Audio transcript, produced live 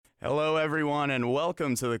Hello, everyone, and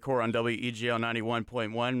welcome to the Core on WEGL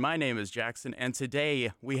 91.1. My name is Jackson, and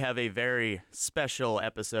today we have a very special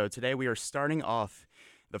episode. Today we are starting off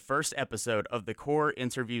the first episode of the Core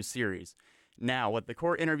Interview Series. Now, what the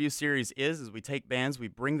Core Interview Series is we take bands, we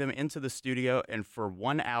bring them into the studio, and for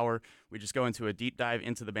 1 hour, we just go into a deep dive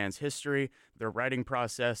into the band's history, their writing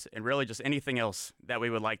process, and really just anything else that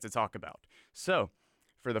we would like to talk about. So,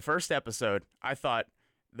 for the first episode, I thought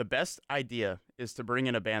the best idea is to bring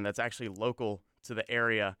in a band that's actually local to the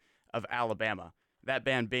area of Alabama. That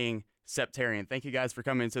band being Septarian. Thank you guys for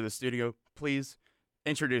coming into the studio. Please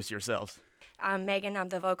introduce yourselves. I'm Megan. I'm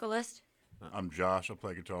the vocalist. I'm Josh. I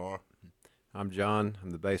play guitar. I'm John.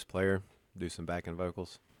 I'm the bass player. Do some backing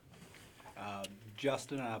vocals.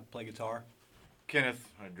 Justin. I play guitar. Kenneth,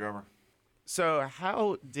 a drummer. So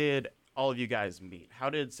how did all of you guys meet? How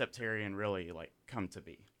did Septarian really come to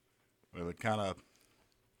be? Well,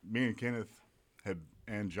 me and Kenneth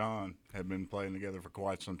and John had been playing together for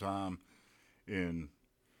quite some time in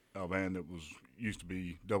a band that used to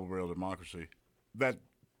be Double Barrel Democracy. That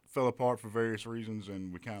fell apart for various reasons,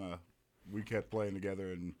 and we kept playing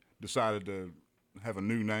together and decided to have a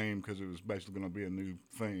new name because it was basically going to be a new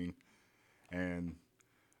thing. And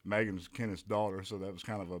Megan's Kenneth's daughter, so that was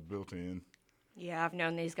kind of a built-in. Yeah, I've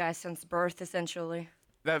known these guys since birth, essentially.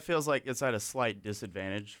 That feels like it's at a slight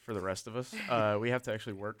disadvantage for the rest of us. We have to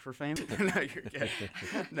actually work for fame. No, you're kidding.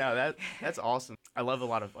 No, that's awesome. I love a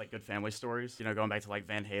lot of good family stories. Going back to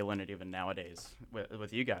Van Halen, and even nowadays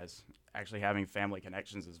with you guys, actually having family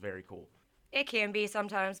connections is very cool. It can be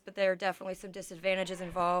sometimes, but there are definitely some disadvantages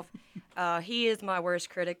involved. He is my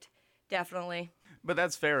worst critic, definitely. But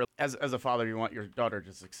that's fair. As a father, you want your daughter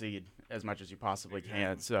to succeed as much as you possibly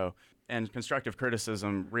can. So, and constructive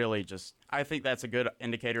criticism really I think that's a good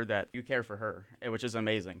indicator that you care for her, which is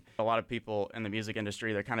amazing. A lot of people in the music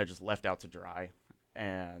industry, they're kind of just left out to dry.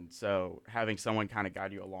 And so having someone kind of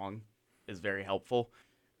guide you along is very helpful.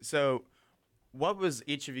 So what was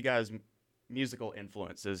each of you guys' musical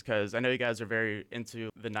influences? Because I know you guys are very into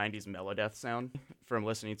the 90s Melodeath sound from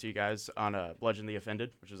listening to you guys on Bludgeon the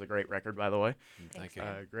Offended, which is a great record, by the way. Thank you.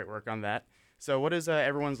 Great work on that. So what is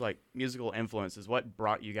everyone's musical influences? What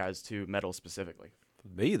brought you guys to metal specifically? For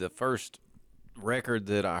me, the first record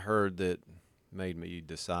that I heard that made me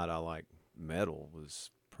decide I like metal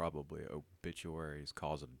was probably Obituary's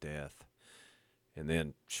Cause of Death. And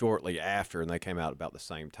then shortly after, and they came out about the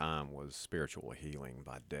same time, was Spiritual Healing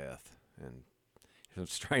by Death. And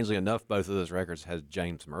strangely enough, both of those records has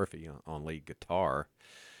James Murphy on lead guitar.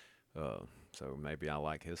 So maybe I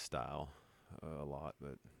like his style a lot,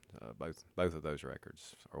 but both of those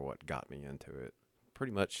records are what got me into it.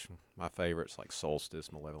 Pretty much my favorites like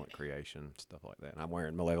Solstice, Malevolent Creation, stuff like that. And I'm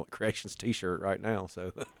wearing Malevolent Creation's t-shirt right now,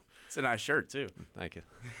 so It's a nice shirt too. Thank you.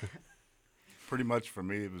 Pretty much for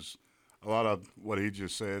me, it was a lot of what he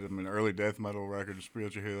just said. I mean, early death metal records,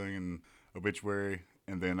 Spiritual Healing and Obituary.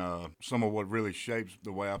 And then some of what really shapes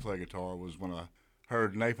the way I play guitar was when I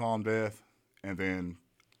heard Napalm Death, and then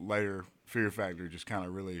later Fear Factory just kind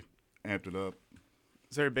of really amped it up.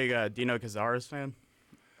 Is there a big Dino Cazares fan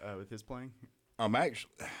with his playing?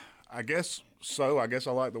 Actually, I guess so. I guess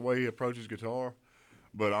I like the way he approaches guitar.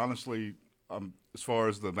 But honestly, as far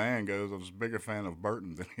as the band goes, I was a bigger fan of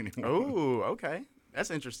Burton than anyone. Oh, okay. That's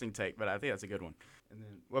an interesting take, but I think that's a good one. And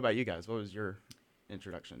then what about you guys? What was your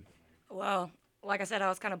introduction? Well, like I said, I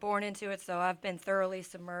was kind of born into it, so I've been thoroughly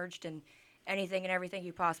submerged in anything and everything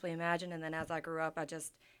you possibly imagine. And then as I grew up, I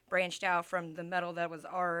just branched out from the metal that was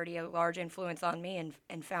already a large influence on me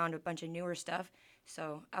and found a bunch of newer stuff.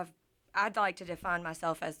 So I'd like to define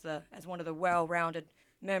myself as one of the well-rounded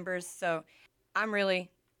members. So I'm really,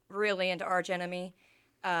 really into Arch Enemy.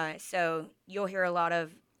 So you'll hear a lot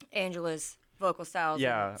of Angela's vocal styles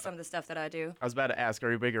and some of the stuff that I do. I was about to ask, are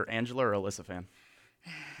you a bigger Angela or Alyssa fan?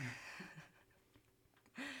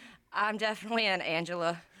 I'm definitely an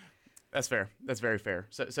Angela. That's fair. That's very fair.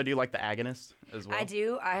 So do you like the Agonist as well? I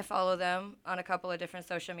do. I follow them on a couple of different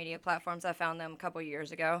social media platforms. I found them a couple of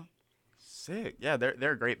years ago. Sick. Yeah,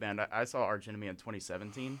 they're a great band. I saw Arch Enemy in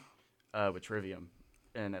 2017 with Trivium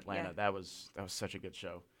in Atlanta. Yeah. That was such a good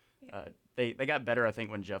show. Yeah. They got better, I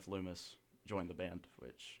think, when Jeff Loomis joined the band,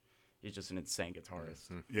 which he's just an insane guitarist.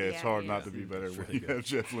 Mm-hmm. Yeah, it's hard not to be better when you have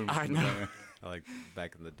Jeff Loomis in the band. I like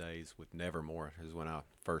back in the days with Nevermore is when I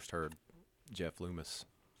first heard Jeff Loomis.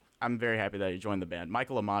 I'm very happy that he joined the band.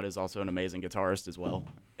 Michael Amott is also an amazing guitarist as well,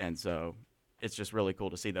 and so it's just really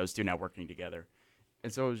cool to see those two now working together.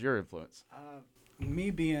 And so what was your influence?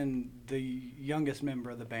 Me being the youngest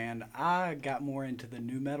member of the band, I got more into the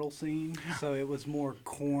nu metal scene. So it was more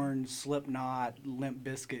Korn, Slipknot, Limp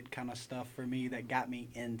Bizkit kind of stuff for me that got me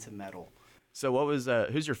into metal. So what was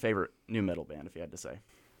who's your favorite new metal band, if you had to say?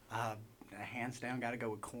 Hands down, got to go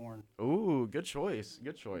with Korn. Ooh, good choice.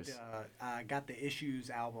 Good choice. I got the Issues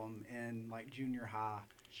album in like junior high,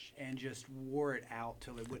 and just wore it out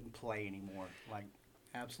till it wouldn't play anymore. Like,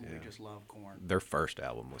 absolutely, just love Korn. Their first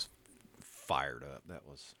album was fired up. That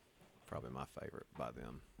was probably my favorite by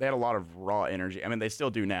them. They had a lot of raw energy. I mean, they still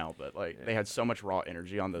do now, but like they had so much raw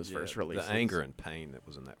energy on those first releases. The anger and pain that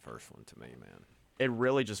was in that first one, to me, man. It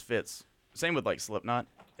really just fits. Same with like Slipknot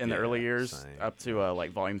in the early years, same. up to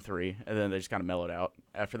like Volume 3, and then they just kind of mellowed out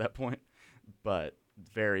after that point. But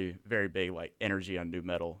very, very big like energy on new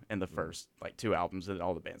metal in the first like 2 albums, and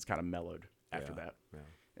all the bands kind of mellowed after that. Yeah.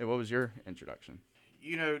 And what was your introduction?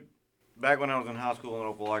 You know, back when I was in high school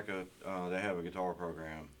in Opelika, they have a guitar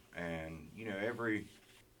program, and you know every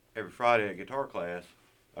Friday at guitar class,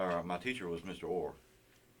 my teacher was Mr. Orr,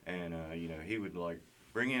 and you know he would like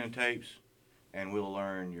bring in tapes, and we'll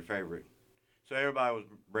learn your favorite. So everybody was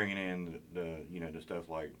bringing in the stuff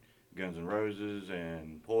like Guns N' Roses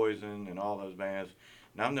and Poison and all those bands.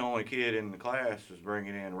 And I'm the only kid in the class that's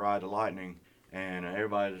bringing in Ride the Lightning, and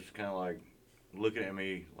everybody's just kind of like looking at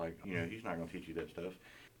me like, you know, he's not going to teach you that stuff.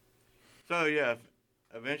 So yeah,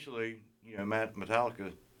 eventually, you know,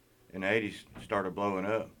 Metallica in the 80s started blowing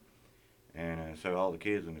up, and so all the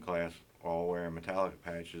kids in the class are all wearing Metallica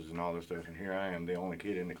patches and all this stuff, and here I am, the only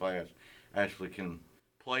kid in the class actually can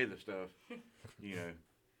play the stuff, you know.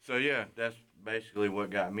 So yeah, that's basically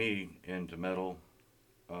what got me into metal,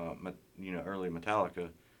 you know, early Metallica.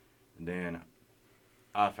 And then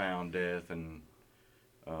I found Death and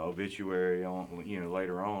Obituary on, you know,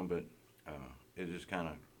 later on. But it's just kind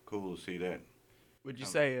of cool to see that. Would you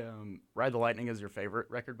say Ride the Lightning is your favorite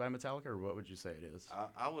record by Metallica, or what would you say it is?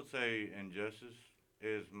 I would say Injustice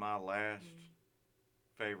is my last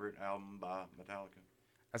favorite album by Metallica.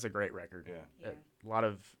 That's a great record. Yeah. A lot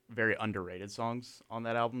of very underrated songs on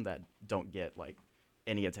that album that don't get like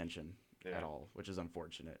any attention at all, which is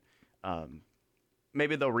unfortunate.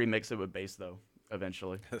 Maybe they'll remix it with bass though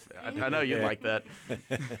eventually. I know you'd like that.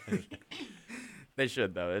 They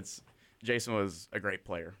should though. Jason was a great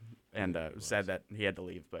player, and sad that he had to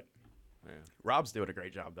leave. But Rob's doing a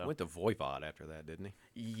great job though. Went to Voivod after that, didn't he?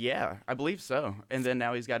 Yeah, I believe so. And then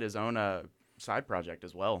now he's got his own side project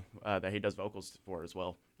as well that he does vocals for as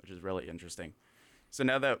well, which is really interesting. So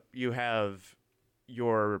now that you have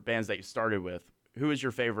your bands that you started with, who is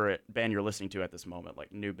your favorite band you're listening to at this moment?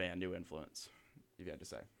 Like new band, new influence, if you had to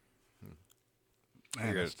say.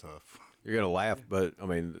 Man, that's tough. You're gonna laugh, but I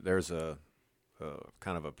mean, there's a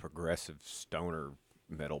kind of a progressive stoner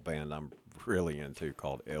metal band I'm really into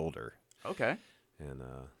called Elder. Okay. And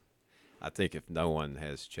I think if no one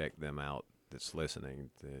has checked them out that's listening,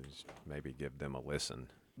 then maybe give them a listen.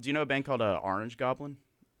 Do you know a band called Orange Goblin?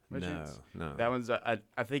 No. That one's I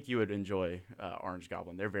think you would enjoy Orange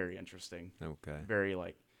Goblin. They're very interesting. Okay. Very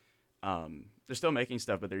like they're still making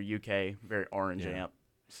stuff, but they're UK, very orange amp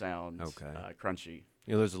sound. Okay. Crunchy.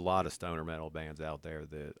 You know, there's a lot of stoner metal bands out there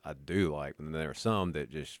that I do like, and there are some that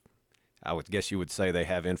just, I would guess you would say they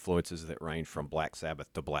have influences that range from Black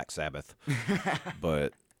Sabbath to Black Sabbath.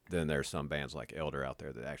 But then there's some bands like Elder out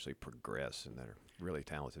there that actually progress, and they're really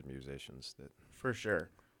talented musicians. That For sure.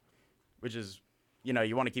 Which is, you know,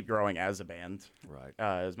 you want to keep growing as a band. Right.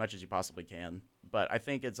 As much as you possibly can. But I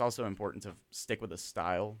think it's also important to stick with a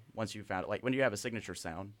style once you've found it. Like when you have a signature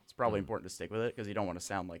sound, it's probably important to stick with it because you don't want to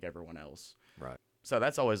sound like everyone else. Right. So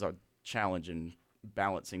that's always a challenge in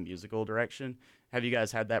balancing musical direction. Have you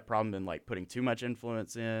guys had that problem in like putting too much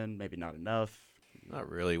influence in, maybe not enough? Not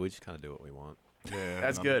really. We just kind of do what we want. Yeah,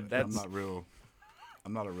 That's and good.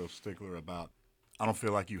 I'm not a real stickler about. I don't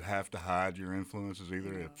feel like you have to hide your influences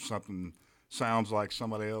either. If something sounds like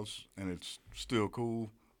somebody else and it's still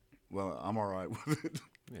cool, well, I'm all right with it.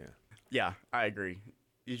 Yeah. Yeah, I agree.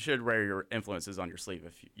 You should wear your influences on your sleeve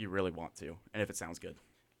if you really want to, and if it sounds good.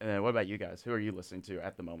 And then what about you guys? Who are you listening to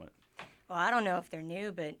at the moment? Well, I don't know if they're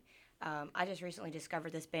new, but I just recently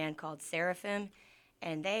discovered this band called Seraphim,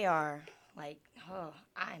 and they are like,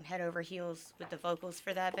 I'm head over heels with the vocals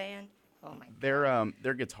for that band. Oh my!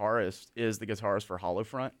 Their guitarist is the guitarist for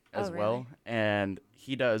Hollowfront as well, and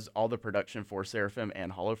he does all the production for Seraphim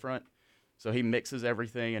and Hollowfront. So he mixes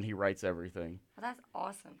everything and he writes everything. Well, that's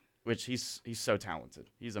awesome. Which he's so talented.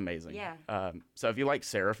 He's amazing. Yeah. So if you like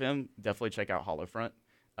Seraphim, definitely check out Hollowfront.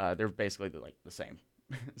 They're basically like the same.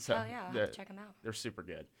 So oh yeah, I'll have to check them out. They're super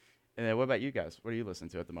good. And then what about you guys? What are you listening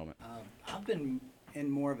to at the moment? I've been in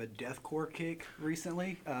more of a deathcore kick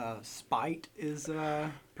recently. Spite is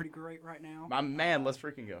pretty great right now. My man, let's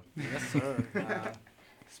freaking go. Yes, sir.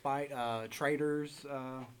 Spite, Traders,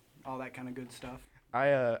 all that kind of good stuff.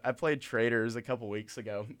 I played Traders a couple weeks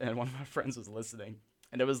ago, and one of my friends was listening,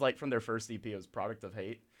 and it was like from their first EP. It was Product of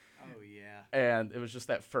Hate, Oh yeah. and it was just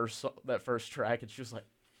that first track, and she was like,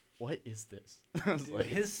 "What is this?" I was Dude, like,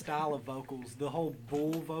 his style of vocals, the whole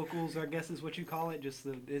bull vocals, I guess is what you call it. Just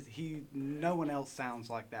no one else sounds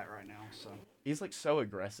like that right now. So he's like so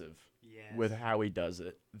aggressive yes. with how he does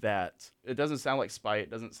it that it doesn't sound like spite,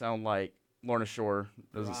 it doesn't sound like Lorna Shore,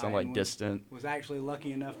 doesn't sound Right, like distant. Was actually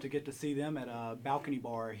lucky enough to get to see them at a balcony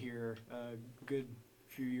bar here a good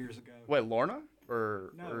few years ago. Wait, Lorna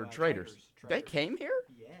or No, or Traders. They came here?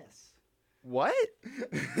 Yes. What?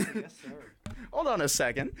 Yes, sir. Hold on a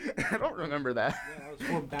second. I don't remember that. Yeah, that was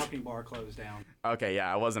before balcony bar closed down. Okay,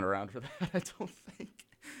 yeah, I wasn't around for that, I don't think.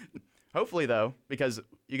 Hopefully, though, because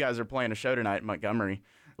you guys are playing a show tonight in Montgomery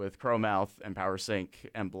with Crowmouth and Power Sync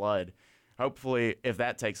and Blood. Hopefully, if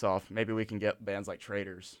that takes off, maybe we can get bands like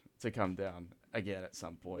Traders to come down again at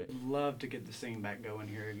some point. Love to get the scene back going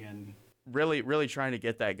here again. Really, really trying to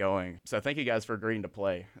get that going. So thank you guys for agreeing to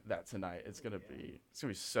play that tonight. It's gonna be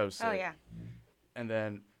so sick. Oh yeah. And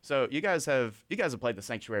then, so you guys have played the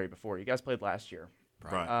Sanctuary before. You guys played last year.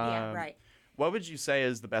 Right. Yeah. Right. What would you say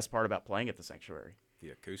is the best part about playing at the Sanctuary? The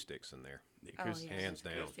acoustics in there. The Oh acoustic. yeah. hands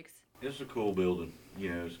down. Acoustics. It's a cool building.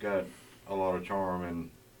 You know, it's got a lot of charm and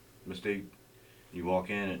mystique. You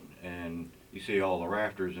walk in it and you see all the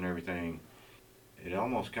rafters and everything. It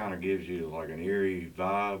almost kind of gives you like an eerie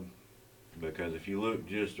vibe, because if you look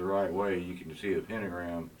just the right way, you can see a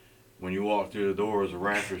pentagram. When you walk through the doors, the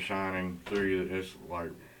rafters shining through you. It's like,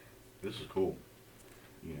 this is cool.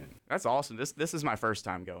 You know. That's awesome. This is my first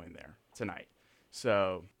time going there tonight.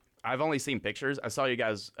 So I've only seen pictures. I saw you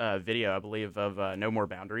guys' video, I believe, of No More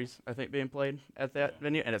Boundaries, I think, being played at that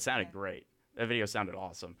venue, and it sounded great. That video sounded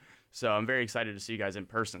awesome. So I'm very excited to see you guys in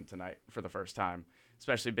person tonight for the first time,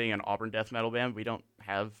 especially being an Auburn death metal band. We don't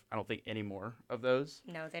have, I don't think, any more of those.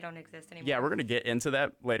 No, they don't exist anymore. Yeah, we're going to get into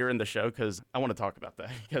that later in the show because I want to talk about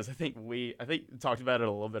that because I think we talked about it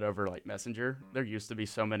a little bit over like Messenger. There used to be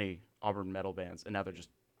so many Auburn metal bands, and now they're just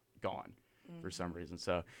gone for some reason.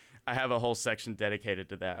 So I have a whole section dedicated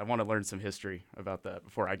to that. I want to learn some history about that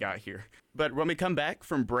before I got here. But when we come back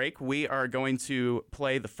from break, we are going to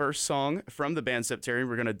play the first song from the band Septarian.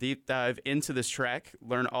 We're going to deep dive into this track,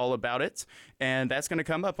 learn all about it, and that's going to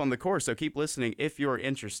come up on the course. So keep listening if you're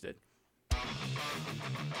interested.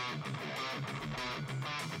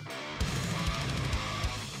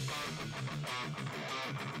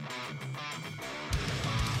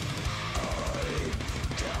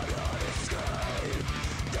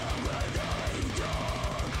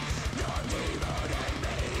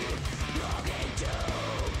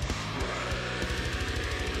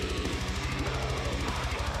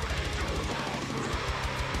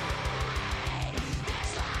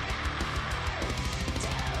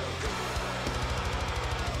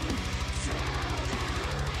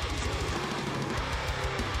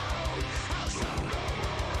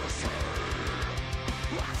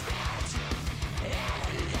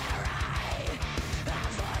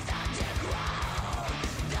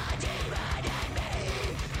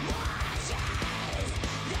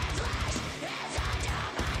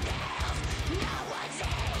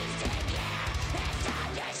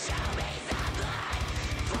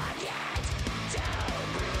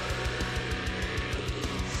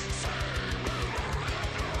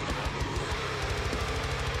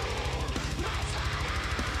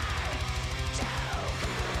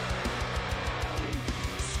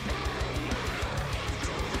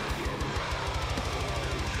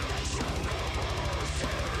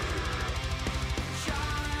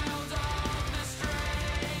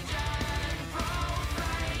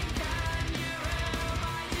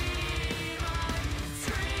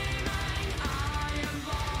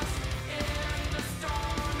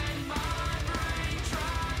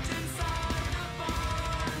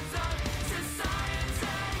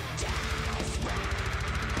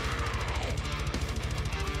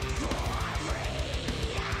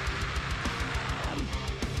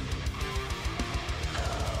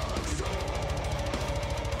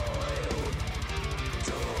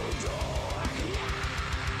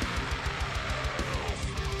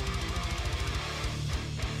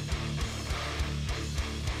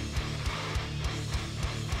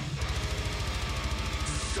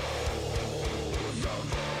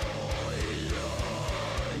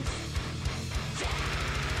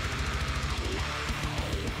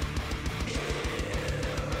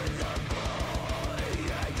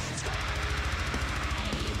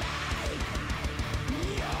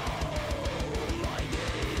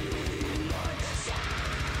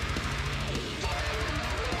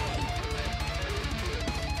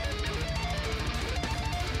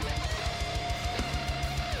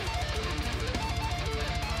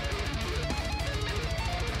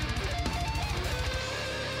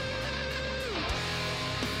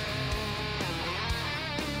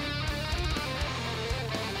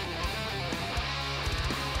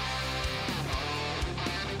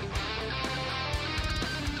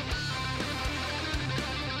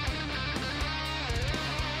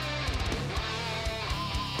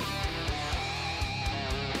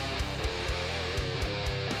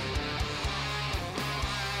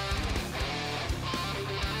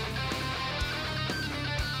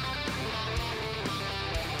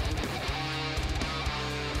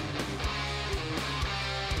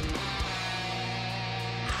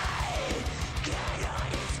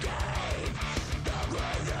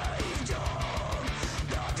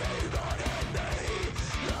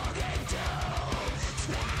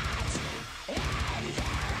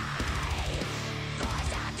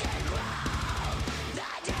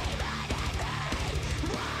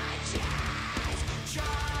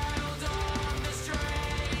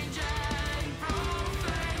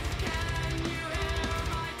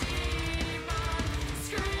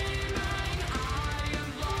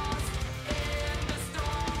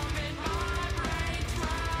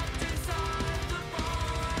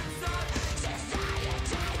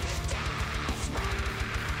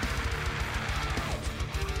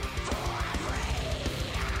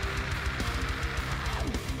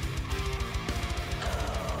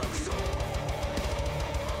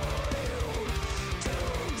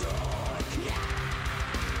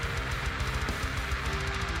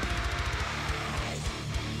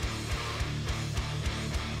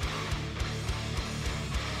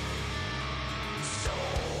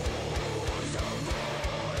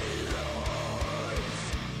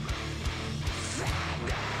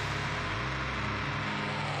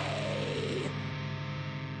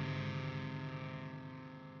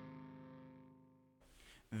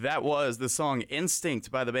 That was the song Instinct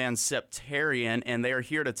by the band Septarian, and they are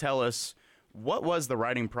here to tell us what was the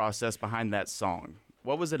writing process behind that song.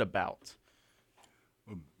 What was it about?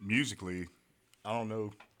 Well, musically, I don't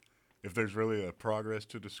know if there's really a progress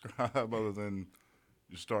to describe other than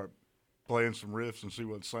just start playing some riffs and see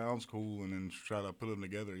what sounds cool and then try to put them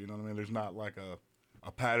together. You know what I mean? There's not like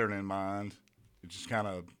a pattern in mind. It just kind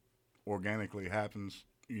of organically happens.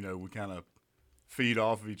 You know, we kind of feed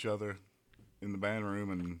off of each other in the band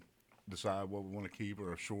room and decide what we want to keep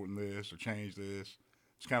or shorten this or change this.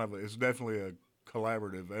 It's definitely a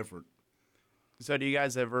collaborative effort. So do you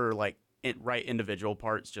guys ever write individual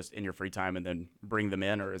parts just in your free time and then bring them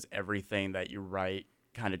in, or is everything that you write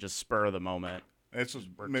kind of just spur of the moment? It's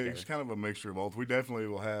kind of a mixture of both. We definitely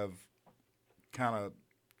will have kind of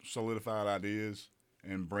solidified ideas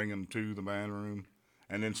and bring them to the band room.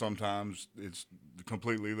 And then sometimes it's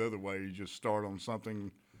completely the other way. You just start on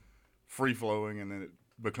something free-flowing and then it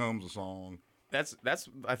becomes a song. That's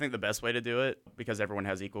I think the best way to do it, because everyone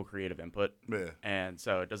has equal creative input. Yeah. And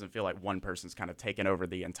so it doesn't feel like one person's kind of taken over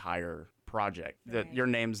the entire project. Right. Your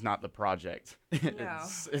name's not the project. No.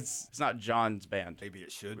 It's not John's band. Maybe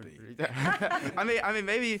it should be.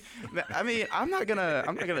 I'm not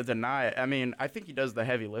gonna deny it. I mean, I think he does the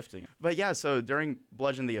heavy lifting. But yeah, so during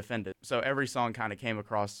Bludgeon the Offended, so every song kind of came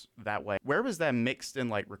across that way. Where was that mixed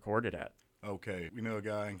and recorded at? Okay. We know a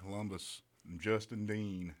guy in Columbus, Justin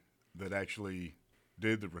Dean, that actually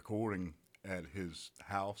did the recording at his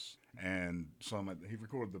house, and he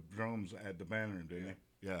recorded the drums at the band room, didn't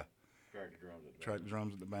he? Yeah. Tracked the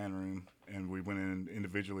drums at the band room, and we went in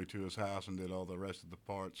individually to his house and did all the rest of the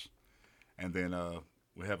parts. And then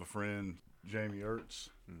we have a friend, Jamie Ertz,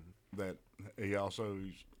 that he also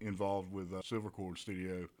is involved with Silvercord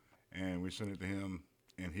Studio, and we sent it to him,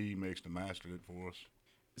 and he mixed and mastered it for us.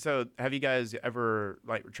 So have you guys ever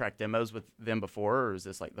tracked demos with them before, or is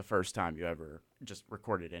this the first time you ever just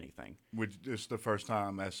recorded anything? It's the first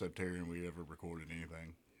time as Septarian we ever recorded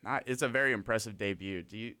anything. It's a very impressive debut.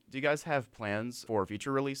 Do you guys have plans for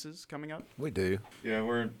future releases coming up? We do. Yeah,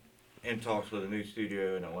 we're in talks with a new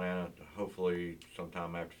studio in Atlanta. Hopefully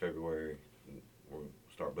sometime after February, we'll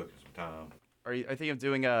start booking some time. Are you thinking of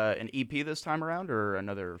doing an EP this time around, or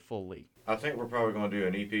another full league? I think we're probably going to do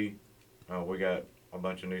an EP. We got a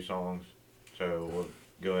bunch of new songs, so we'll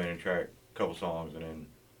go in and track a couple songs and then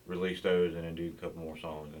release those, and then do a couple more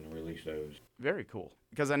songs and then release those. Very cool.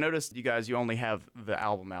 Because I noticed you only have the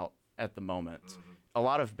album out at the moment. Mm-hmm. A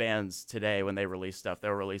lot of bands today, when they release stuff,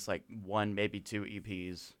 they'll release one, maybe two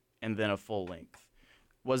EPs, and then a full length.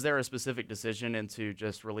 Was there a specific decision into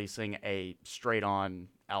just releasing a straight-on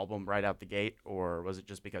album right out the gate, or was it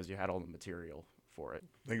just because you had all the material for it?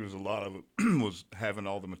 I think it was a lot of it was having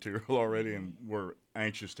all the material already, and we're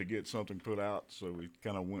anxious to get something put out, so we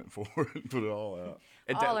kind of went for it and put it all out.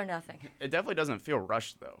 All or nothing. It definitely doesn't feel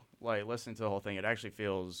rushed, though. Listening to the whole thing, it actually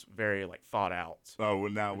feels very thought out. Oh,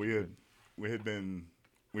 well, now we've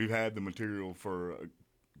had the material for a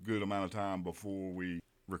good amount of time before we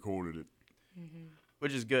recorded it. Mm-hmm.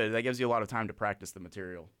 Which is good. That gives you a lot of time to practice the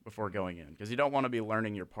material before going in, because you don't want to be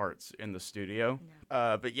learning your parts in the studio.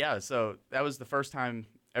 No. But yeah, so that was the first time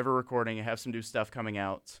ever recording. I have some new stuff coming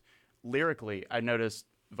out. Lyrically, I noticed,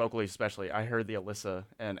 vocally especially, I heard the Alyssa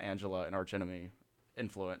and Angela and Arch Enemy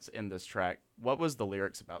influence in this track. What was the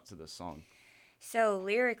lyrics about to this song? So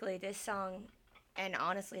lyrically, this song, and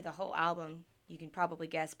honestly the whole album, you can probably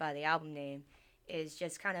guess by the album name, is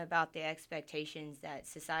just kind of about the expectations that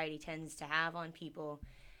society tends to have on people.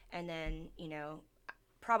 And then,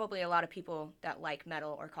 probably a lot of people that like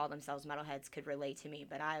metal or call themselves metalheads could relate to me,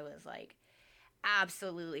 but I was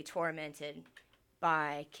absolutely tormented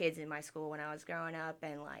by kids in my school when I was growing up.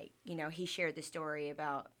 And he shared the story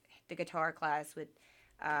about the guitar class with,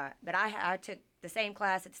 but I took the same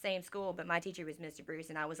class at the same school, but my teacher was Mr. Bruce,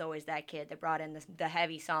 and I was always that kid that brought in the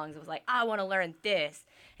heavy songs. It was I want to learn this.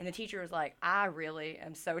 And the teacher was I really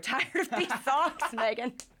am so tired of these songs,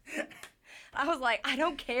 Megan. I was I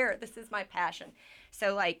don't care. This is my passion.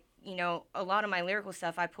 So, a lot of my lyrical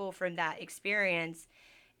stuff I pull from that experience,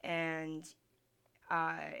 and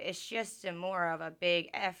it's just more of a big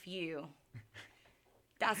F you.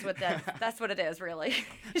 That's what it is, really.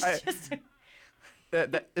 It's just...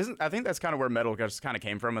 I think that's kind of where metal just kind of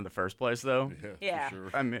came from in the first place, though. Yeah. For sure.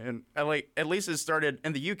 I mean, at least it started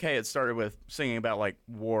in the UK. It started with singing about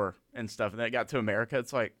war and stuff, and then it got to America.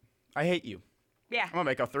 It's I hate you. Yeah. I'm gonna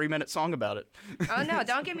make a 3-minute song about it. Oh no!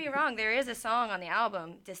 Don't get me wrong. There is a song on the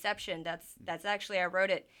album, "Deception." That's actually I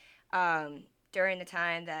wrote it during the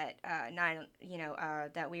time that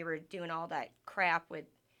that we were doing all that crap with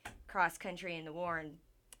cross country and the war and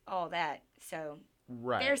all that. So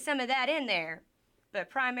right. There's some of that in there. but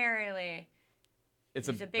primarily It's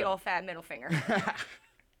a big old fat middle finger.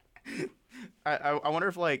 I wonder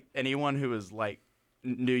if like anyone who was like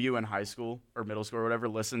knew you in high school or middle school or whatever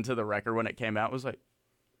listened to the record when it came out was like,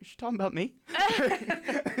 "Is she talking about me?"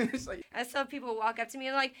 It's like, I saw people walk up to me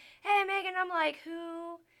and like, "Hey, Megan," I'm like,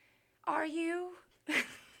 "Who are you?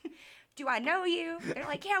 Do I know you?" They're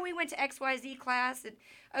like, "Yeah, we went to XYZ class at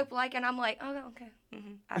Opelika," and I'm like, "Oh, okay.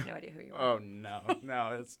 I have no idea who you are." oh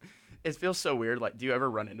no, it feels so weird. Like, do you ever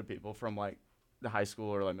run into people from like the high school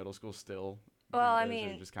or like middle school still? Well, I Nowadays, or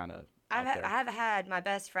mean, just kind of. I've had my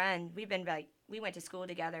best friend. We went to school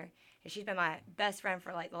together, and she's been my best friend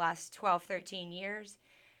for like the last 12, 13 years.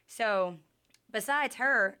 So, besides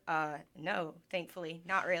her, no, thankfully,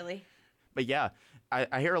 not really. But yeah,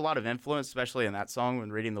 I hear a lot of influence, especially in that song.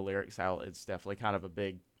 When reading the lyrics out, it's definitely kind of a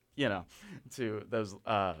big, to those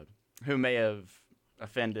who may have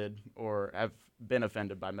offended or have been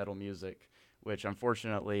offended by metal music, which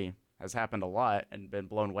unfortunately has happened a lot and been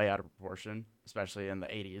blown way out of proportion, especially in the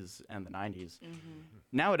 80s and the 90s.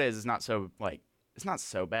 Nowadays, it's not so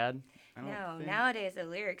bad. I don't No, think. nowadays the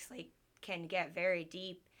lyrics like can get very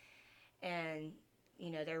deep, and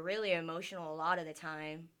they're really emotional a lot of the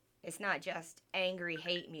time. It's not just angry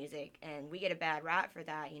hate music, and we get a bad rap for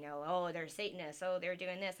that. Oh, they're Satanists. Oh, they're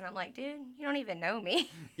doing this, and I'm like, dude, you don't even know me.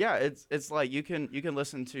 Yeah, it's like you can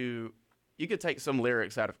listen to, you could take some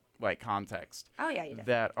lyrics out of like context Oh yeah, you do.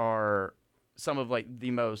 that are some of like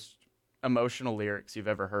the most emotional lyrics you've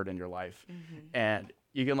ever heard in your life, and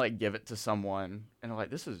you can like give it to someone and they're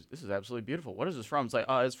like, this is absolutely beautiful. What is this from? It's like,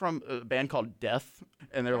 it's from a band called Death,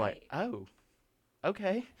 and they're like, Right. oh,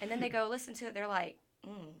 okay. And then they go listen to it. They're like,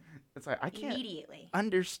 It's like I can't immediately.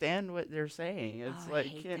 understand what they're saying. It's Oh, I like,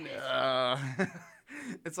 hate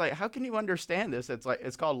it's like, how can you understand this? It's like,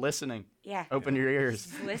 it's called listening. Yeah. Open your ears.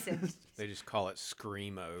 Just listen. They just call it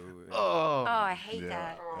screamo. Oh, Oh, I hate Yeah,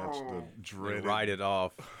 that. that's the They dreaded write it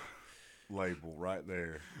off. label right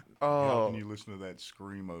there. Oh. How can you listen to that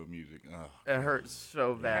screamo music? it hurts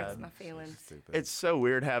so Hurts bad. my feelings. Stupid. It's so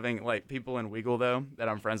weird having like people in Weagle though that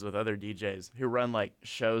I'm friends with other DJs who run like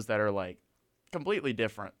shows that are like completely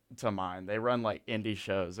different to mine. They run like indie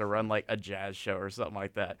shows or run like a jazz show or something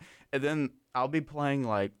like that. And then I'll be playing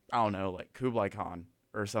like, I don't know, like Kublai Khan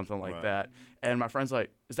or something like Right. that. And my friend's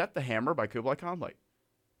like, "Is that The Hammer by Kublai Khan?" I'm like,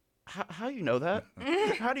 how do you know that?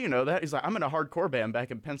 How do you know that? He's like, "I'm in a hardcore band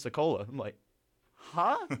back in Pensacola." I'm like,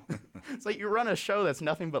 huh? It's like you run a show that's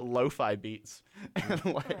nothing but lo-fi beats. And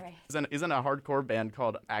like, Right. he's in a hardcore band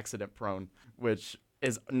called Accident Prone, which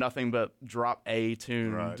is nothing but drop A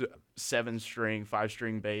tuned Right. 7-string,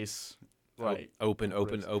 5-string bass. Like Open,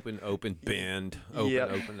 bend, Yep.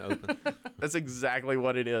 open. that's exactly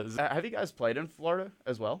what it is. Have you guys played in Florida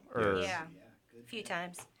as well? Or Yeah. A few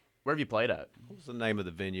times. where have you played at? What was the name of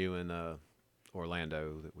the venue in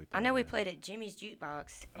Orlando that we played I know we at? played at Jimmy's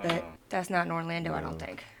Jukebox, but that's not in Orlando, I don't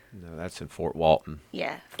think. No, that's in Fort Walton.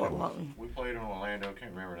 Yeah, Fort Walton. We played in Orlando.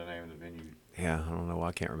 Can't remember the name of the venue. Yeah, I don't know why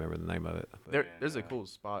I can't remember the name of it. But There's a cool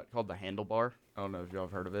spot called the Handlebar. I don't know if y'all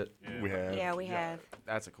have heard of it. We have. Yeah, we have.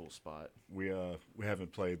 That's a cool spot. We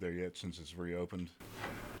haven't played there yet since it's reopened,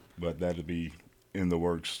 but that'll be in the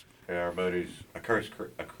works. Yeah, our buddies, a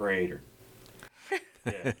creator.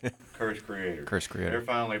 Yeah, Curse Creator. Curse Creator. They're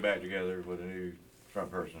finally back together with a new front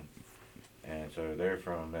person, and so they're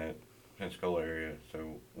from that Pensacola area.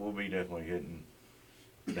 So we'll be definitely hitting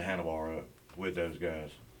the handlebar up with those guys.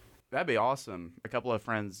 That'd be awesome. A couple of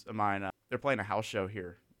friends of mine, they're playing a house show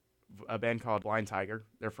here. A band called Blind Tiger.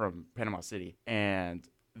 They're from Panama City, and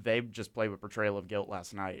they just played with Portrayal of Guilt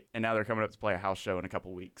last night, and now they're coming up to play a house show in a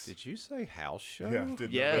couple weeks. did you say house show? Yeah,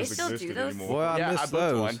 didn't Yeah. know They those still do existed those? anymore. Well, I yeah, missed I booked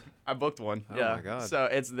those. one. I booked one. Oh yeah. my God. So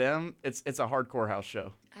it's them. It's a hardcore house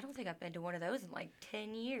show. I don't think I've been to one of those in like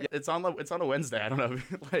 10 years. It's on a Wednesday. I don't know.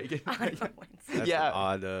 Like, On a Wednesday. That's Yeah. an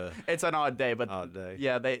odd. it's an odd day, but Odd day.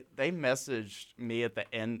 yeah, they messaged me at the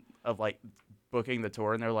end of like booking the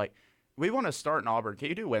tour, and they're like, "We want to start in Auburn. Can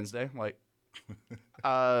you do Wednesday?" I'm like,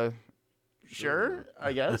 sure,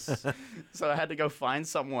 I guess. So I had to go find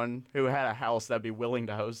someone who had a house that'd be willing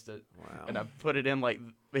to host it. Wow. And I put it in like,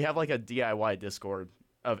 we have like a DIY Discord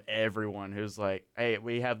of everyone who's like, "Hey,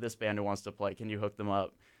 we have this band who wants to play. Can you hook them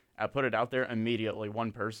up?" I put it out there immediately.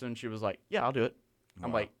 One person, she was like, "Yeah, I'll do it."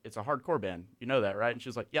 I'm Wow. like, "It's a hardcore band. You know that, right?" And she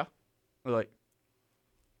was like, "Yeah." I'm like,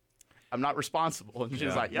 "I'm not responsible." And she's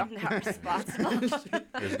Yeah. like, "Yeah." Not responsible.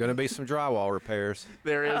 There's going to be some drywall repairs.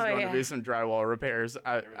 There is Oh, going yeah. to be some drywall repairs.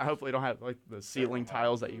 I hopefully don't have like the ceiling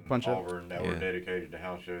tiles that you punch up. Auburn that Yeah. were dedicated to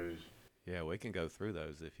house shows. Yeah, we can go through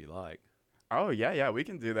those if you like. Oh, yeah, we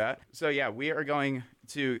can do that. So, yeah, we are going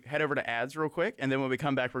to head over to ads real quick, and then when we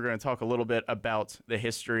come back, we're going to talk a little bit about the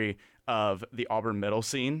history of the Auburn metal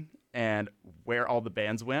scene and where all the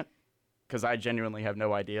bands went, because I genuinely have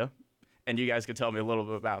no idea, and you guys can tell me a little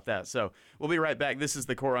bit about that. So, we'll be right back. This is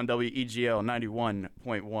the Core on WEGL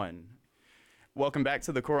 91.1. Welcome back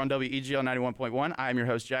to the Core on WEGL 91.1. I'm your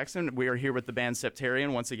host, Jackson. We are here with the band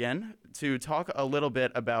Septarian once again to talk a little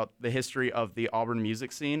bit about the history of the Auburn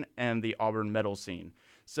music scene and the Auburn metal scene.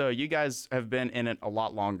 So you guys have been in it a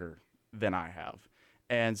lot longer than I have.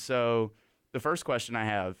 And so the first question I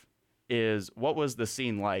have is, what was the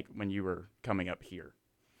scene like when you were coming up here?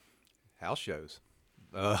 House shows.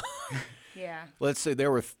 Yeah. Let's see,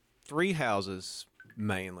 there were 3 houses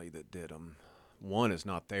mainly that did them. One is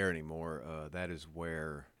not there anymore. That is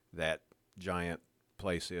where that giant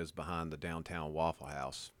place is behind the downtown Waffle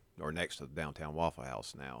House, or next to the downtown Waffle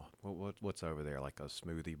House now. What's over there, like a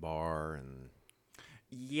smoothie bar? And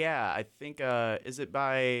Yeah, I think, is it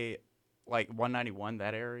by, like, 191,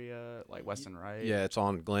 that area, like Weston Wright? yeah, it's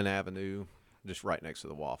on Glen Avenue, just right next to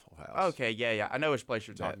the Waffle House. Okay, yeah. I know which place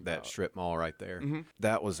you're talking That about. strip mall right there. Mhm.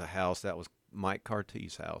 That was a house. That was Mike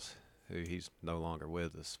Cartier's house. He's no longer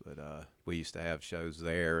with us, but we used to have shows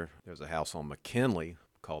there. There's a house on McKinley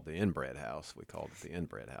called the Inbred House. We called it the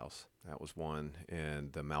Inbred House. That was one.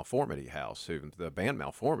 And the Malformity House, the band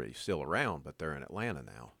Malformity is still around, but they're in Atlanta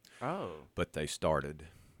now. Oh. But they started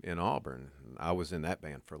in Auburn. I was in that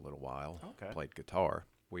band for a little while. Okay. Played guitar.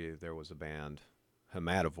 There was a band,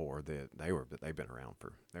 Hemativore, that they were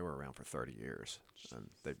around for 30 years, and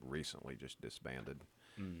they've recently just disbanded.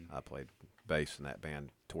 I played bass in that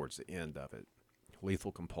band towards the end of it.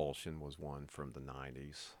 Lethal Compulsion was one from the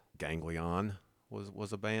 90s. Ganglion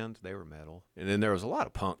was a band. They were metal. And then there was a lot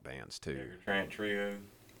of punk bands, too. Trant Trio.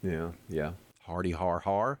 Yeah. Hardy Har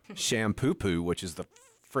Har. Shampoo, which is the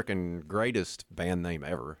freaking greatest band name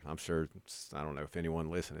ever. I'm sure, I don't know if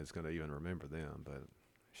anyone listening is going to even remember them, but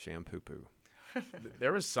Shampoo.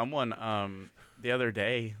 There was someone the other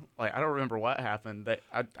day, like, I don't remember what happened, that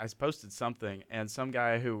I posted something, and some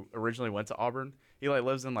guy who originally went to Auburn, he like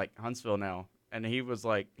lives in like Huntsville now, and he was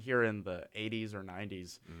like here in the 80s or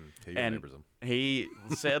 90s. He and remembers them. he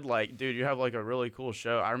said, like, dude, you have like a really cool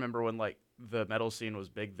show. I remember when like the metal scene was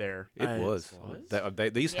big there. It was.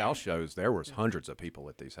 These Yeah. house shows, there was hundreds of people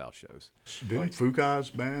at these house shows. Didn't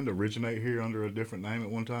Fukai's band originate here under a different name at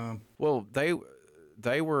one time? Well,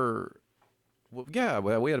 they were,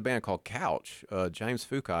 well, we had a band called Couch. James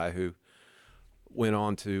Fukai, who went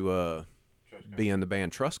on to be in the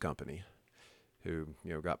band Trust Company, who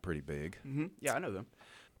got pretty big. Yeah, I know them.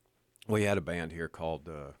 We had a band here called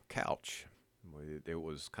Couch. It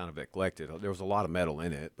was kind of eclectic. There was a lot of metal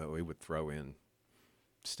in it, but we would throw in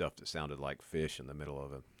stuff that sounded like Fish in the middle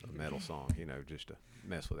of a metal song, just to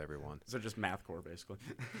mess with everyone. So just mathcore, basically.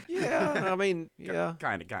 Yeah, I mean, yeah.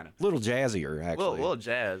 Kind of. Little jazzier, actually. Little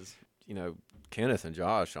jazz. Kenneth and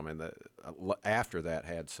Josh, I mean, after that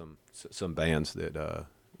had some bands that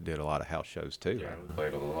did a lot of house shows, too. Yeah, we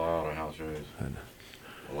played a lot of house shows.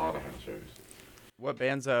 A lot of house shows. What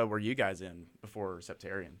bands were you guys in before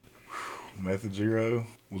Septarian? Method Zero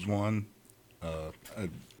was one. A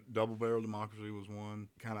Double Barrel Democracy was one.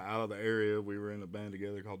 Kind of out of the area, we were in a band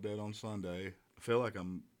together called Dead on Sunday. I feel like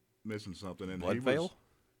I'm missing something. And Blood Veil?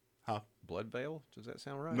 Huh? Blood Veil? Does that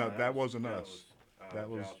sound right? No, that wasn't us. That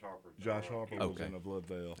was Josh Josh Harper was in a Blood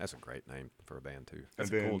Veil. That's a great name for a band, too. That's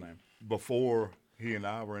and a cool then name. Before he and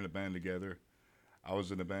I were in a band together, I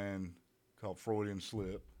was in a band called Freudian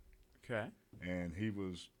Slip, Okay. and he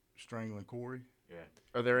was strangling Corey. Yeah.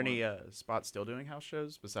 Are there any spots still doing house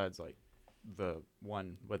shows besides like the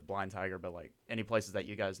one with Blind Tiger, but like any places that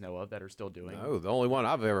you guys know of that are still doing? No, the only one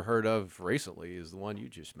I've ever heard of recently is the one you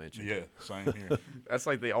just mentioned. Yeah, same here. That's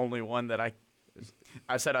like the only one that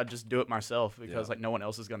I said I'd just do it myself because Yeah. like no one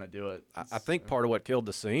else is gonna do it. I think part of what killed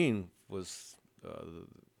the scene was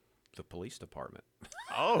the police department.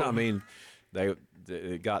 Oh, I mean,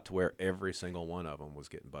 it got to where every single one of them was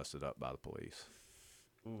getting busted up by the police.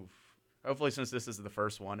 oof. Hopefully, since this is the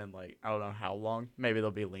first one and like I don't know how long, maybe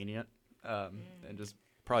they'll be lenient and just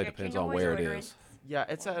Probably Yeah, depends King of on Boys where are it immigrants. is. yeah.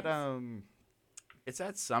 It's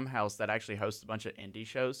at some house that actually hosts a bunch of indie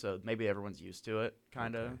shows, so maybe everyone's used to it,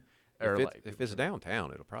 kind of. Okay. If it's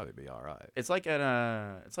downtown, it'll probably be all right. It's like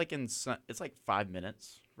it's like 5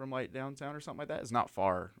 minutes from like downtown or something like that. It's not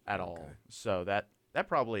far at all. Okay. So that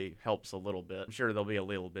probably helps a little bit. I'm sure they'll be a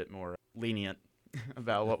little bit more lenient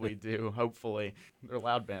about what we do. Hopefully, they're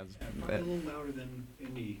loud bands. Probably a little louder than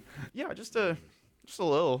indie. Yeah, just a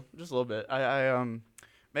little bit. I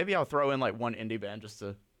maybe I'll throw in like one indie band just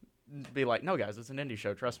to be like, no, guys, it's an indie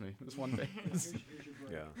show. Trust me. This one thing.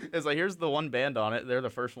 Yeah. It's like, here's the one band on it. They're the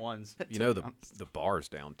first ones. You know, the bars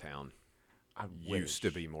downtown I used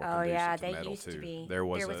to be more Oh conducive yeah, to they metal used too. to be. There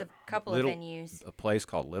was a couple little, of venues. a place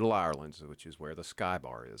called Little Ireland's, which is where the Sky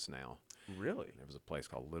Bar is now. Really? There was a place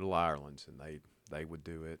called Little Ireland's, and they would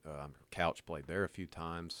do it. Couch played there a few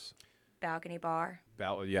times. Balcony bar.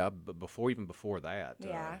 But before that.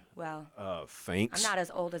 Yeah, well, Finks. I'm not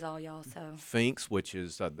as old as all y'all, so. Finks, which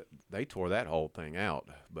is they tore that whole thing out,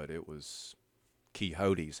 but it was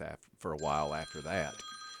Quixote's for a while after that.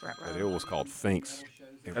 But it was called Finks.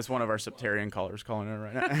 That's one of our Septarian callers calling it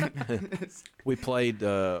right now. We played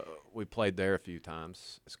there a few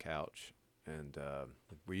times as Couch, and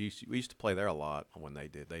we used to play there a lot when they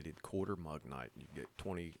did quarter mug night. You get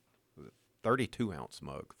 32-ounce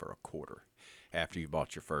mug for a quarter after you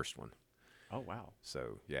bought your first one. Oh, wow.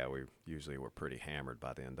 So yeah, we usually were pretty hammered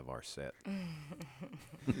by the end of our set.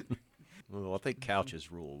 Well, I think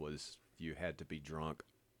Couch's rule was you had to be drunk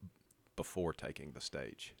before taking the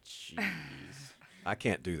stage. Jeez. I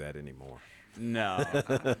can't do that anymore. No.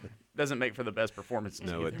 Doesn't make for the best performances.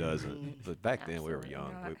 No, either. it doesn't. But back then we were Absolutely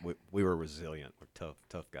young. not. We were resilient. We're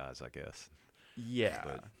tough guys, I guess. Yeah.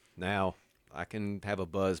 But now I can have a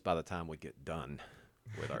buzz by the time we get done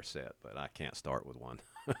with our set, but I can't start with one.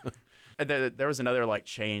 And there was another like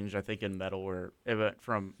change, I think, in metal where it went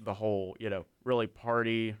from the whole, really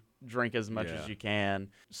party, drink as much as you can,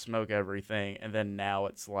 smoke everything, and then now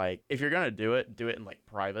it's like, if you're gonna do it in like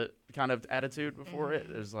private kind of attitude before it.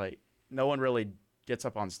 There's like no one really gets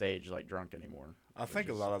up on stage like drunk anymore. I think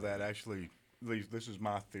a lot of that actually, this is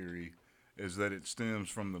my theory, is that it stems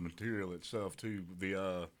from the material itself too.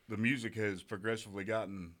 The music has progressively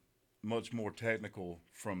gotten much more technical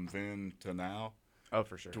from then to now. Oh,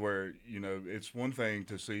 for sure. To where, it's one thing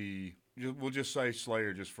to see, we'll just say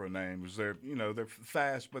Slayer just for a name, is they're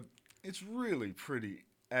fast, but it's really pretty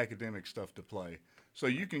academic stuff to play. So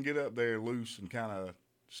you can get up there loose and kind of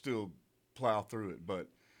still plow through it. But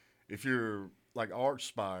if you're like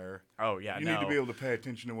Archspire, Oh, yeah, you need to be able to pay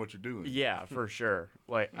attention to what you're doing. Yeah, for sure.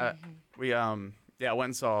 Like we went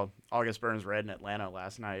and saw August Burns Red in Atlanta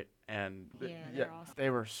last night, and They're awesome. they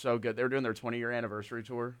were so good. They were doing their 20-year anniversary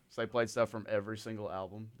tour, so they played stuff from every single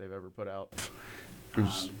album they've ever put out. I'm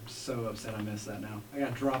so upset I missed that now. I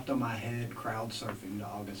got dropped on my head crowd surfing to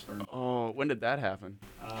August Burns. Oh, when did that happen?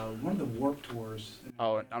 One of the Warp Tours.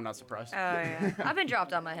 Oh, I'm not surprised. Oh yeah, I've been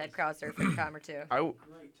dropped on my head crowd surfing a time or two.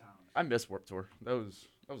 Great time. I miss Warped Tour. That was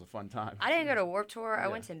a fun time. I didn't go to Warp Tour. I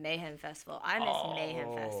went to Mayhem Festival. I miss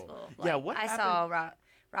Mayhem Festival. Yeah, what I happened? saw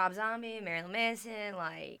Rob Zombie, Marilyn Manson.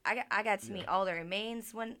 Like I got to meet All the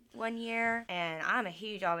Remains one year, and I'm a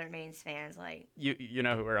huge All the Remains fan. Like You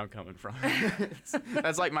know where I'm coming from.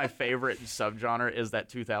 That's like my favorite subgenre is that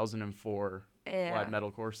 2004 Yeah. live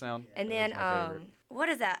metalcore sound. And That then is my favorite. what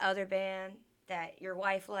is that other band that your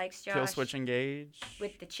wife likes, Josh? Kill Switch Engage,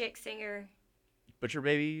 With the chick singer. Butcher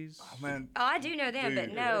Babies. Oh, man. Oh, I do know them, but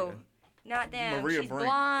Dude, no. Not them. Maria She's Brink.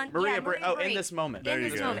 blonde. Maria yeah, Brink. Maria Oh, In This Moment. There In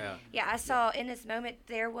you This go. Moment. Yeah, I saw In This Moment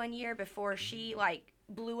there one year before she like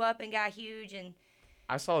blew up and got huge, and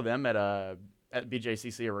I saw them at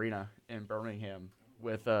BJCC Arena in Birmingham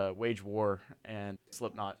with Wage War and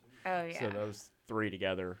Slipknot. oh yeah. So those three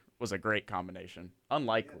together was a great combination.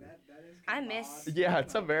 Unlikely. I miss. Yeah,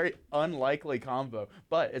 it's a very unlikely combo,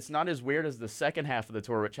 but it's not as weird as the second half of the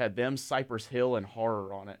tour, which had them, Cypress Hill, and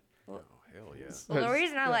Horror on it. Hell yeah. Well, the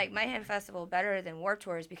reason I like Mayhem Festival better than Warped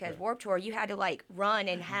Tour is because Warped Tour you had to like run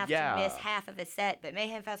and have Yeah. to miss half of a set, but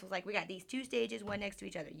Mayhem Festival's like we got these two stages, one next to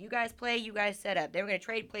each other. You guys play, you guys set up. Then we're gonna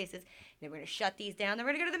trade places. Then we're gonna shut these down. Then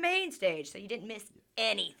we're gonna go to the main stage, so you didn't miss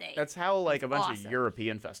anything. That's how like a bunch of awesome.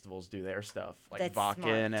 European festivals do their stuff, like That's Wacken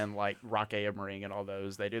smart. and like Rock am Ring and all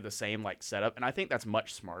those. They do the same like setup, and I think that's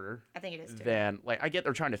much smarter I think it is too. than like I get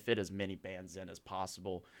they're trying to fit as many bands in as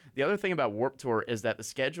possible. The other thing about Warped Tour is that the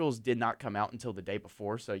schedules did not come out until the day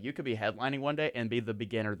before, so you could be headlining one day and be the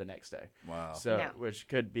beginner the next day. Wow. So No. which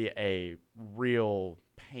could be a real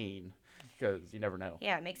pain because you never know.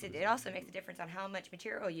 Yeah, it makes it. It also makes a difference on how much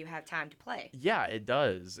material you have time to play. Yeah, it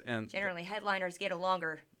does. And Generally, headliners get a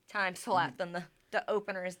longer time slot than the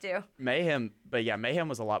openers do. Mayhem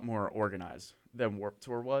was a lot more organized than Warped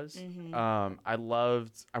Tour was. Mm-hmm.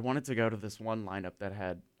 I wanted to go to this one lineup that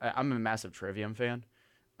had, I'm a massive Trivium fan.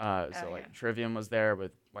 So yeah. like Trivium was there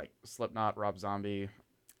with like Slipknot, Rob Zombie.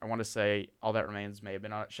 I want to say All That Remains may have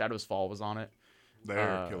been on it. Shadows Fall was on it.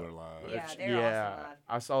 They're killer live. Yeah, Which- they're awesome live.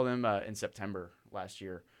 I saw them in September last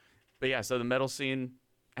year. But yeah, so the metal scene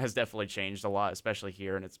has definitely changed a lot, especially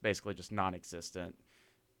here, and it's basically just non-existent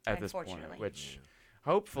at this point. Unfortunately. Which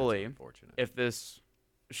hopefully, Unfortunate. if this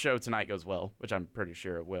show tonight goes well, which I'm pretty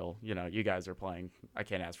sure it will. You know, you guys are playing. I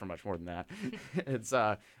can't ask for much more than that. It's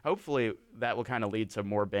hopefully that will kind of lead to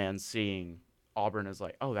more bands seeing Auburn as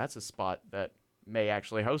like, oh, that's a spot that may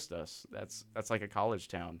actually host us. That's like a college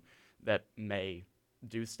town that may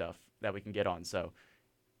do stuff that we can get on. So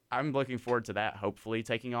I'm looking forward to that hopefully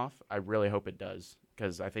taking off. I really hope it does,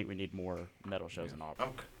 because I think we need more metal shows in Auburn.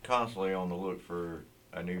 I'm constantly on the look for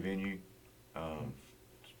a new venue,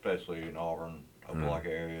 especially in Auburn, Opelika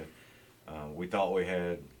area. We thought we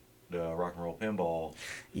had the Rock and Roll Pinball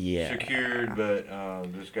secured, but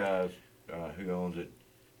this guy who owns it.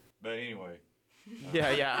 But anyway.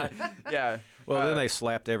 Yeah. Well, then they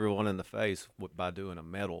slapped everyone in the face by doing a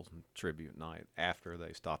metal tribute night after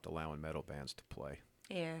they stopped allowing metal bands to play.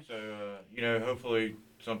 Yeah. So, hopefully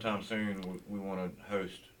sometime soon we want to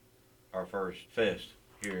host our first fest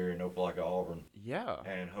here in Opelika, Auburn. Yeah.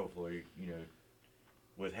 And hopefully,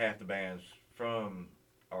 with half the bands from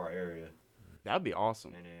our area. That'd be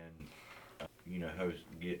awesome. And then,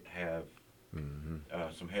 have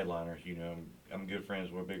some headliners. I'm good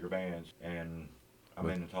friends with bigger bands, and I'm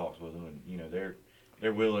in the talks with them, and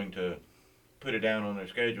they're willing to put it down on their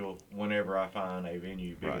schedule whenever I find a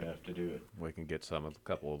venue big enough to do it. We can get a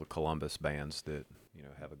couple of the Columbus bands that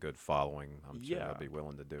have a good following. I'm sure I'd be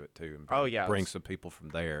willing to do it too. And bring some people from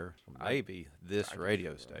there. Maybe this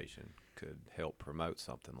radio station could help promote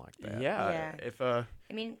something like that. Yeah. If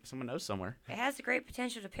someone knows somewhere. It has a great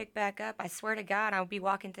potential to pick back up. I swear to God, I would be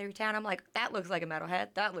walking through town. I'm like, that looks like a metalhead.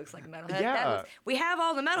 That looks like a metalhead. Yeah. We have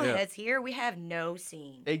all the metalheads here. We have no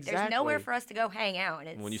scene. Exactly. There's nowhere for us to go hang out.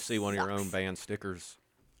 And when you see one of your own band stickers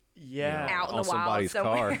out in on the somebody's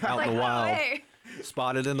wild car, out in the wild, hey.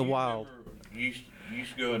 spotted in the wild. You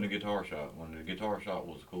used to go in the guitar shop when the guitar shop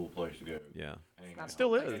was a cool place to go. Yeah.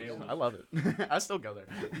 Still is. I love it. I still go there.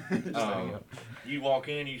 You walk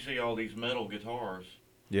in, you see all these metal guitars.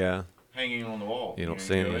 Yeah. Hanging on the wall. You don't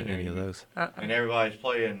see any of those. And everybody's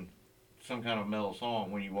playing some kind of metal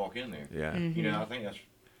song when you walk in there. Yeah. Mm-hmm. I think that's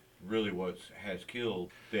really what has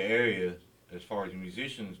killed the area as far as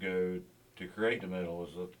musicians go to create the metal.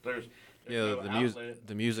 Is that there's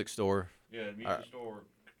the music store. Yeah, the music store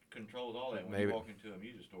controls all that when you walk into a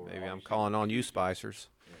music store. Maybe I'm calling on you, Spicers.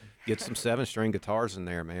 Get some 7-string guitars in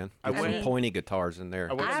there, man. Get some pointy guitars in there.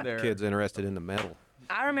 Kids interested in the metal.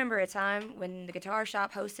 I remember a time when the guitar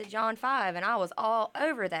shop hosted John 5, and I was all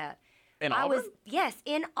over that. In Auburn? Yes,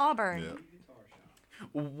 in Auburn.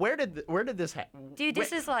 Yeah. Where did this happen? Dude,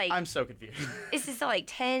 this is like... I'm so confused. This is like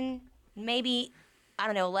 10, maybe,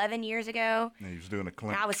 11 years ago. And he was doing a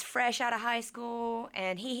clink. And I was fresh out of high school,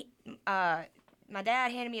 and my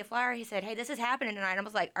dad handed me a flyer. He said, hey, this is happening tonight. I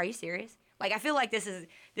was like, are you serious? Like, I feel like this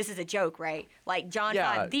is a joke, right? Like, John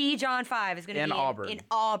 5, the John 5 is going to be in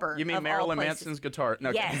Auburn. You mean Marilyn Manson's guitar? No,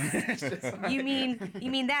 yes. You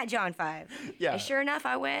mean that John 5. Yeah. And sure enough,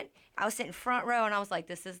 I was sitting front row, and I was like,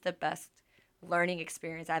 this is the best learning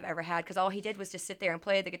experience I've ever had, because all he did was just sit there and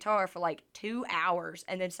play the guitar for like 2 hours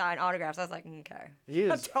and then sign autographs. I was like, okay. He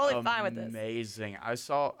is I'm totally fine with this. Amazing. I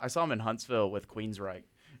saw him in Huntsville with Queensryche.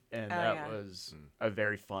 And that was a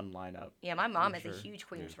very fun lineup. Yeah, my mom is a huge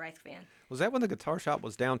Queensryche fan. Was that when the guitar shop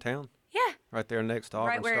was downtown? Yeah. Right there next to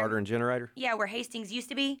Auburn Starter and Generator? Yeah, where Hastings used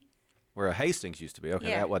to be. Where Hastings used to be. Okay,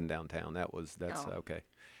 Yeah. That wasn't downtown. Okay.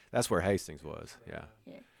 That's where Hastings was. Yeah.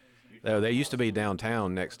 They used to be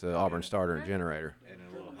downtown next to Auburn Starter and Generator.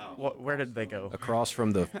 Where did they go? Across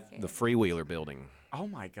from the Freewheeler building. Oh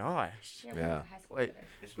my gosh. Yeah. Wait.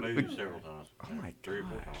 It's moved several times. Oh my 3 or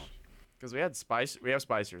 4 gosh. times. Because we have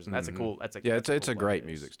Spicers, and that's a cool. It's a great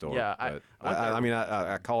music store. Yeah,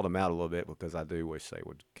 I called them out a little bit because I do wish they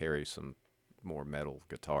would carry some more metal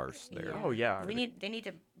guitars there. Oh yeah. They need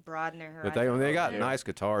to broaden their But horizon. they got nice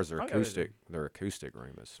guitars. Their Oh, yeah, acoustic their acoustic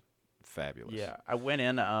room is fabulous. Yeah, I went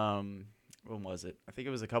in. When was it? I think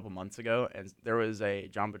it was a couple months ago, and there was a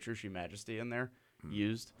John Petrucci Majesty in there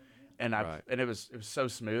used. And it was so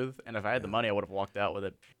smooth. And if I had the money, I would have walked out with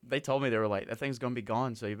it. They told me, they were like, that thing's gonna be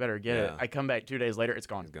gone, so you better get it. I come back 2 days later, it's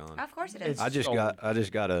gone. It's gone. Of course it is. I just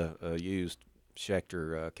got a used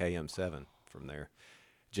Schecter KM7 from there,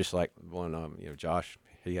 just like one. Josh,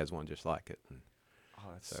 he has one just like it. And Oh,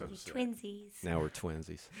 that's so sick. Twinsies. now we're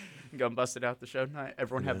twinsies. Gonna bust it out the show tonight.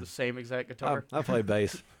 Everyone have the same exact guitar. I play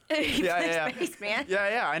bass. Yeah. Space, man.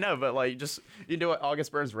 Yeah, I know, but like, you do what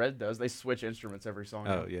August Burns Red does. They switch instruments every song.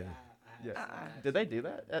 Oh yeah. Yeah. Did they do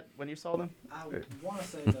that when you saw them? I want to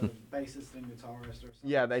say the bassist and guitarist or something.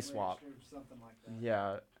 Yeah, they swap. Or something like that.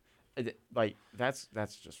 Yeah, like that's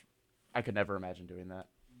just. I could never imagine doing that.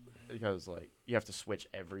 because like you have to switch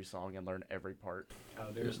every song and learn every part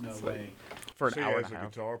Oh, there's no It's like- way. for an See, hour as and a a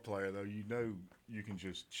half. guitar player, though, you know you can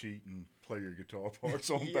just cheat and play your guitar parts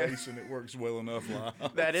on bass, and it works well enough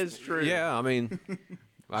live. That is true. Yeah, I mean,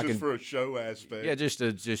 I just can. for a show aspect. Yeah, just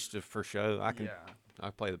for show. I can. Yeah. I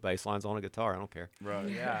play the bass lines on a guitar. I don't care. Right.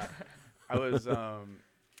 Yeah. I was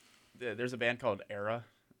there's a band called Era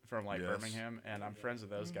from like Yes. Birmingham, and I'm friends with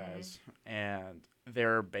those guys, and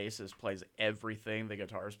their bassist plays everything the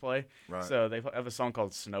guitars play. Right. So they have a song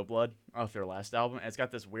called Snowblood off their last album, and it's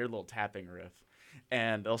got this weird little tapping riff.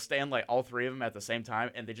 And they'll stand like all three of them at the same time,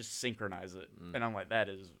 and they just synchronize it. And I'm like, that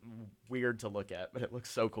is weird to look at, but it looks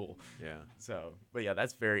so cool. Yeah. So, but yeah,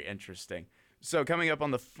 that's very interesting. So coming up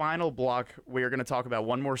on the final block, we are going to talk about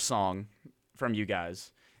one more song from you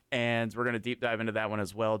guys, and we're going to deep dive into that one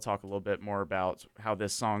as well, talk a little bit more about how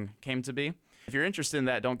this song came to be. If you're interested in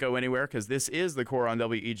that, don't go anywhere, because this is the Core on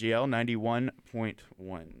WEGL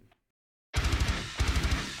 91.1.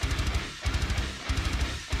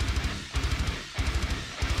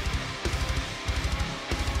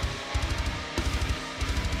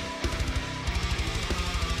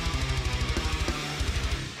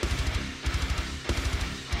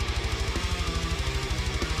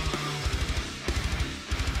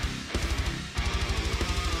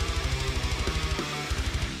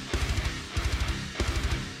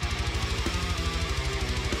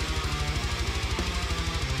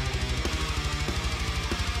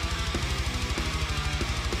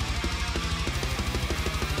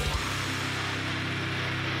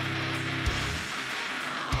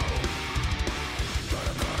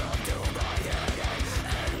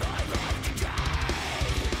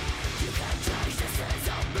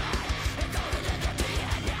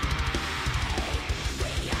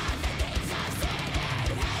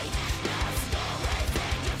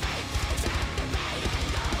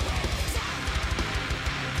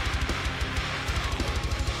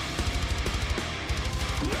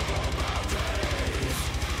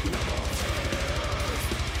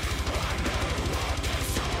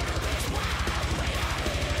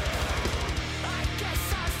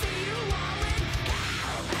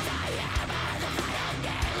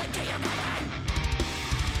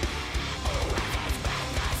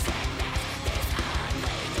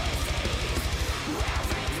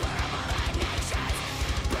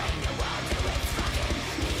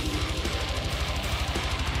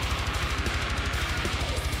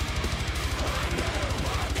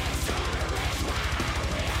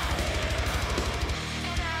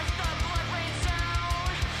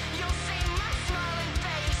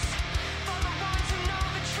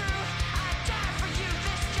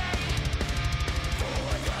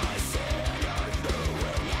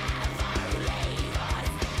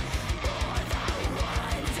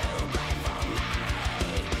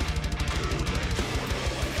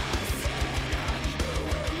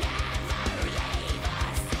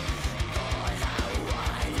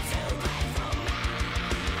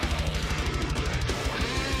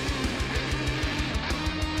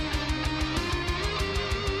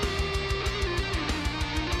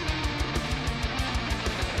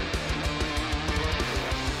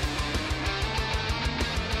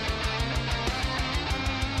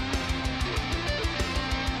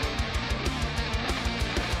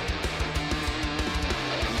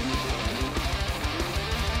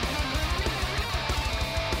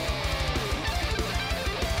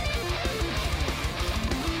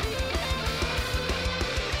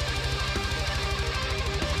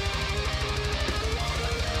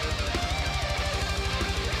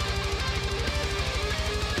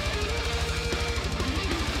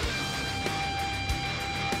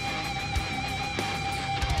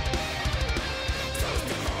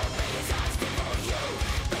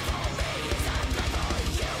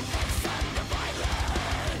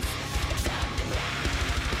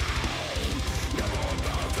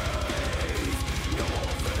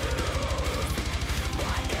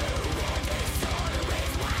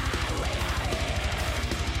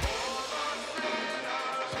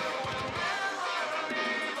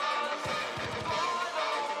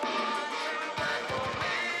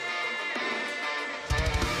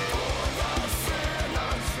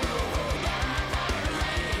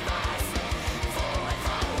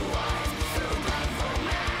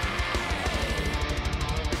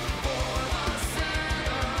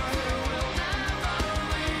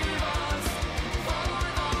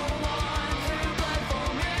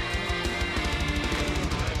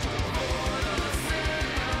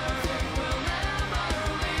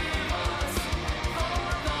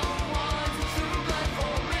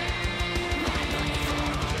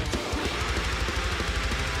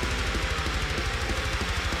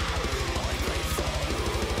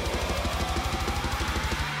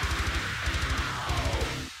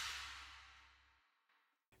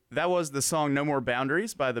 That was the song No More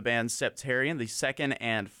Boundaries by the band Septarian, the second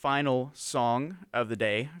and final song of the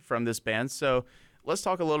day from this band. So let's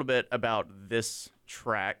talk a little bit about this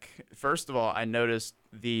track. First of all, I noticed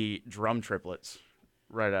the drum triplets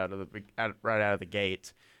right out of the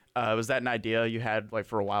gate. Was that an idea you had like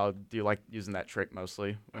for a while? Do you like using that trick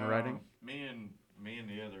mostly when writing? Me and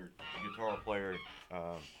the other guitar player,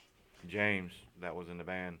 James, that was in the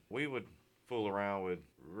band, we would fool around with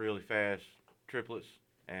really fast triplets.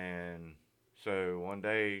 And so one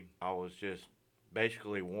day I was just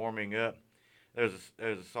basically warming up. There's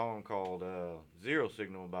a song called Zero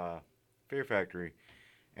Signal by Fear Factory,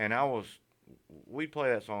 and we'd play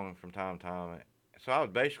that song from time to time. So I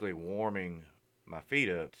was basically warming my feet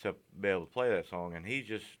up to be able to play that song, and he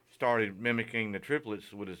just started mimicking the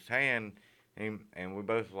triplets with his hand, and we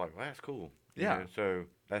both were like, well, that's cool. You Yeah. know? So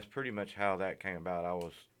that's pretty much how that came about. I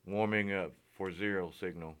was warming up for Zero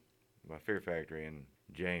Signal by Fear Factory, and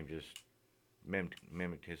James just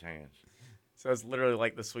mimicked his hands. So it's literally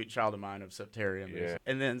like the Sweet Child of Mine of Septarian. Yeah.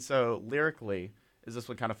 And then, so lyrically, is this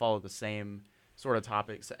one kind of follow the same sort of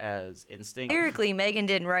topics as Instinct? Lyrically, Megan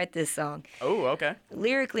didn't write this song. Oh, okay.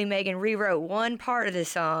 Lyrically, Megan rewrote one part of the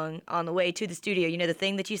song on the way to the studio. You know the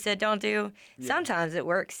thing that you said don't do? Yeah. Sometimes it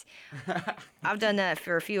works. I've done that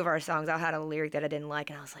for a few of our songs. I had a lyric that I didn't like,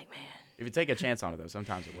 and I was like, man. If you take a chance on it, though,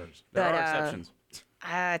 sometimes it works. There But, are exceptions.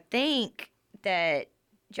 I think that,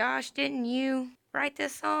 Josh, didn't you write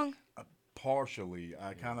this song? Partially,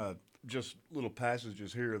 I kind of just little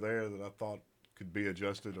passages here or there that I thought could be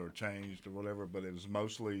adjusted or changed or whatever, but it's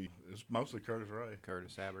mostly Curtis Ray.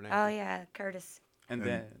 Curtis Abernathy. Oh, yeah, Curtis. And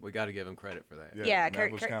then We got to give him credit for that. Yeah, and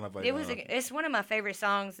that was kind of a, it's one of my favorite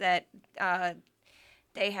songs that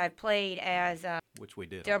they had played as Which we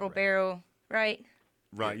did. double already. barrel, right?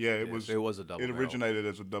 right. Yeah, it was a double. It barrel. originated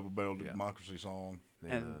as a double-barrel Yeah. democracy song.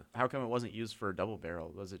 and how come it wasn't used for double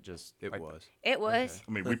barrel? Was it just It like, was. It was.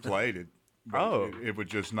 I mean, we played it. But Oh. it would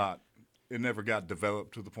just not. It never got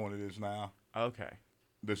developed to the point it is now. Okay.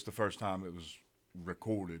 This is the first time it was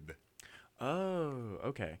recorded. Oh,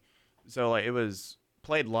 okay. So like it was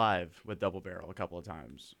played live with double barrel a couple of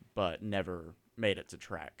times, but never made it to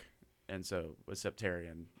track. And so with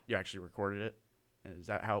Septarian, you actually recorded it. Is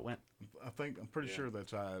that how it went? I'm pretty sure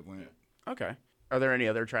that's how it went. Okay. Are there any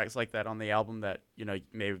other tracks like that on the album that,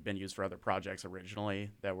 may have been used for other projects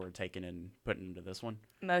originally that were taken and put into this one?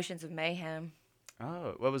 Emotions of Mayhem.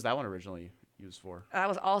 Oh, what was that one originally used for? That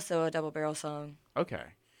was also a double barrel song. Okay.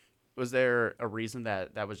 Was there a reason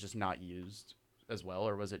that was just not used as well,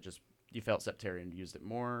 or was it just you felt Septarian used it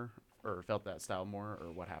more, or felt that style more,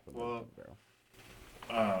 or what happened with double barrel?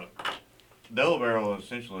 Double Barrel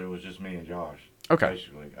essentially was just me and Josh. Okay.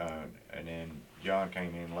 Basically, and then John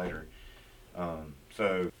came in later.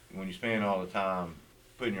 So when you spend all the time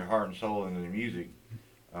putting your heart and soul into the music,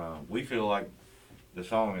 we feel like the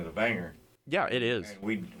song is a banger. Yeah, it is. And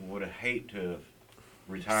we would have hate to have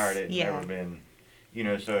retired it and Yeah. never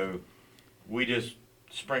been, so we just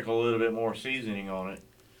sprinkle a little bit more seasoning on it,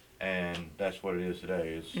 and that's what it is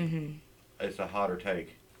today. It's a hotter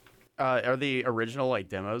take. Are the original like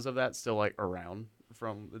demos of that still like around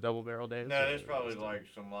from the double barrel days? No, or there's is probably it still- like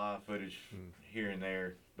some live footage here and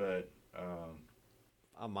there, but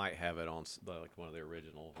I might have it on like one of the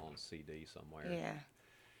originals on CD somewhere. Yeah.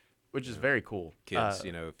 which is very cool. Kids, if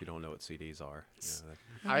you don't know what CDs are.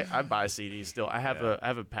 I buy CDs still. I have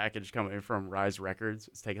a package coming from Rise Records.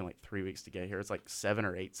 It's taken like 3 weeks to get here. It's like 7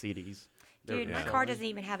 or 8 CDs. Dude, my car doesn't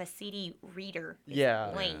even have a CD reader. It's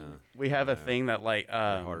Yeah. lame. We have a thing that like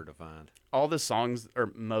They're harder to find. all the songs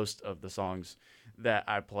or most of the songs that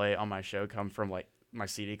I play on my show come from like my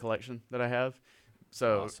CD collection that I have.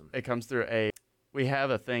 So Awesome. it comes through we have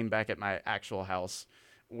a thing back at my actual house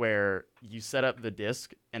where you set up the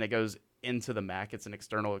disc and it goes into the Mac. It's an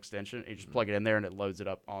external extension. You just plug it in there and it loads it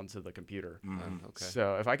up onto the computer. Okay.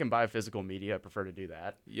 So if I can buy physical media, I prefer to do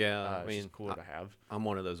that. Yeah, It's just cooler to have. I'm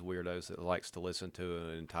one of those weirdos that likes to listen to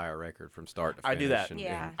an entire record from start to I finish. do that. And,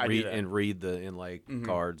 Yeah. and I do read, that. and read the inlay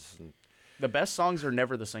cards. And The best songs are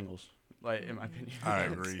never the singles, like in my opinion. I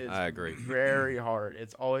agree. It's I agree. Very hard.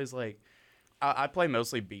 It's always like I play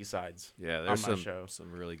mostly B-sides. yeah, there's on my show.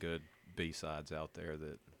 some really good B-sides out there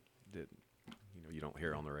that you don't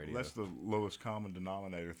hear on the radio. That's the lowest common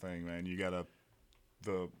denominator thing, man. You gotta.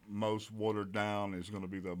 The most watered down is going to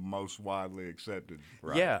be the most widely accepted.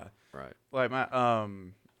 Right. Yeah. Right. Like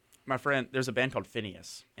my friend, there's a band called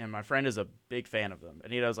Phineas, and my friend is a big fan of them,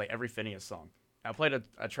 and he does like every Phineas song. I played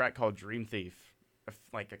a track called Dream Thief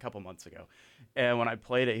like a couple months ago, and when I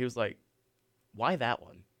played it, he was like, "Why that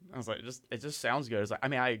one?" I was like, "It just sounds good." It's like, I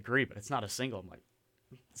mean, I agree, but it's not a single. I'm like,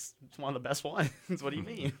 it's one of the best ones. What do you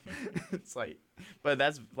mean? It's like, but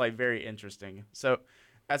that's like very interesting. So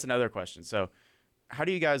that's another question. So how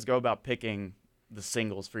do you guys go about picking the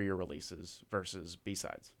singles for your releases versus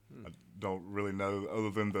B-sides? I don't really know, other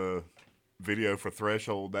than the video for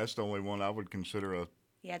Threshold. That's the only one I would consider a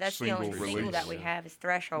Yeah, that's the single only single release. that we have is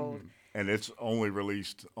Threshold. And it's only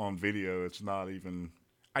released on video. It's not even.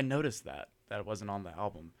 I noticed that it wasn't on the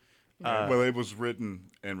album. Well, it was written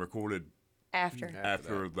and recorded After.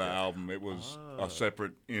 after the album. It was a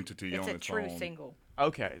separate entity It's on a its true own. single.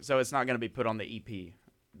 Okay, so it's not going to be put on the EP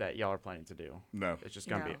that y'all are planning to do. No. It's just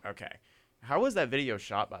going to No. be okay. How was that video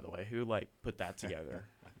shot, by the way? Who like put that together?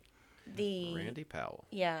 Randy Powell.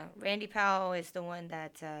 Yeah, Randy Powell is the one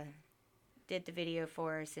that did the video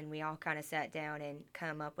for us, and we all kind of sat down and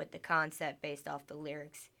come up with the concept based off the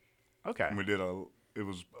lyrics. Okay. And it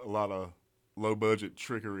was a lot of low budget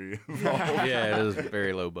trickery. Yeah, it was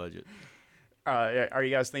very low budget. Are you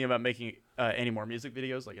guys thinking about making any more music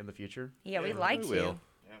videos like in the future? Yeah, we'd like we to. will.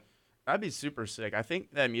 That'd be super sick. I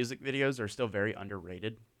think that music videos are still very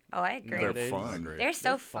underrated. Oh, I agree. They're Nowadays. fun. They're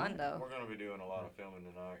so fun, though. We're going to be doing a lot of filming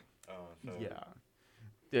tonight. So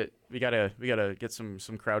Yeah. We gotta get some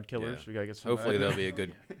crowd killers. Yeah. We gotta get some. Hopefully there'll be a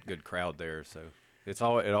good crowd there. So it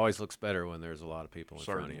always looks better when there's a lot of people in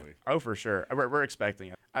front of you. Certainly. Oh, for sure. We're expecting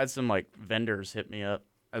it. I had some like vendors hit me up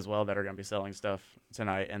as well that are gonna be selling stuff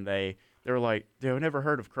tonight, and they were like, "Dude, I've never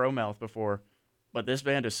heard of Crowmouth before, but this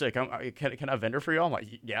band is sick. Can I vendor for y'all?" I'm like,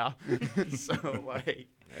 "Yeah." So like,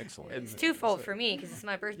 Excellent. It's twofold for me because it's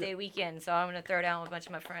my birthday weekend, so I'm gonna throw down with a bunch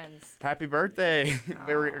of my friends. happy birthday!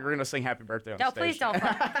 we're gonna sing happy birthday on No, stage. please don't.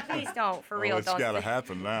 Please don't. For real, It's don't. got to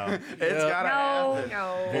happen now. It's gotta No, happen.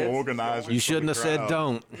 no. We'll organize it You for shouldn't the have said crowd.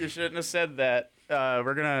 don't. You shouldn't have said that.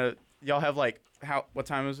 Y'all have like what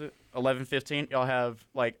time is it? 11:15. Y'all have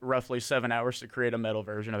like roughly 7 hours to create a metal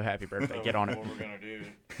version of Happy Birthday. Get on it. What we're going to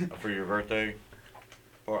do for your birthday,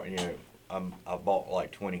 I bought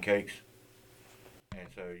like 20 cakes. And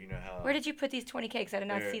so, you know how. Where did you put these 20 cakes? I did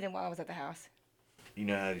not There. see them while I was at the house. You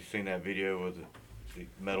know how you seen that video where the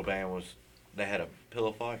metal band they had a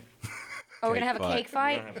pillow fight? Oh, we're Cake gonna have a fight. cake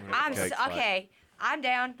fight. We're gonna have I'm a cake fight. okay. I'm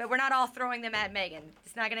down, but we're not all throwing them at Megan.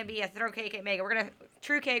 It's not gonna be a throw cake at Megan. We're gonna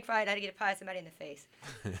true cake fight. I had to get a pie somebody in the face.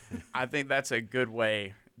 I think that's a good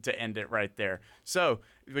way to end it right there. So,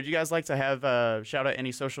 would you guys like to have shout out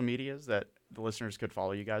any social medias that the listeners could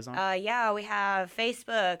follow you guys on? Yeah, we have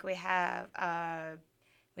Facebook. We have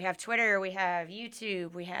Twitter. We have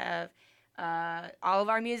YouTube. We have all of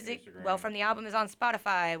our music. Instagram. Well, from the album is on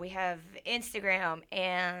Spotify. We have Instagram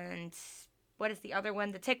and what is the other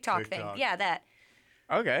one? The TikTok thing. TikTok. Yeah, that.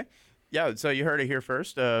 Okay. Yeah, so you heard it here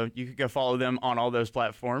first. You could go follow them on all those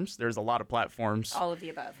platforms. There's a lot of platforms. All of the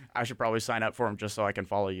above. I should probably sign up for them just so I can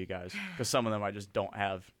follow you guys, because some of them I just don't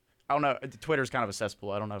have. I don't know. Twitter's kind of a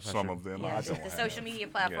cesspool. I don't know if I Some should. of them Yeah, I the don't have. social media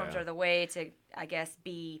platforms Yeah. are the way to, I guess,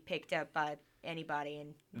 be picked up by anybody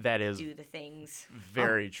and That is do the things.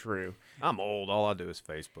 very true. I'm old. All I do is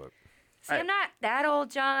Facebook. See, I'm not that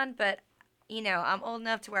old, John, but I'm old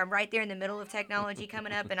enough to where I'm right there in the middle of technology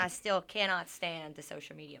coming up, and I still cannot stand the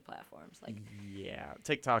social media platforms. Like, Yeah,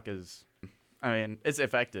 TikTok is. I mean, it's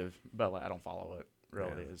effective, but like, I don't follow it.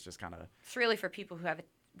 Really, it's just kind of. it's really for people who have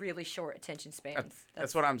really short attention spans.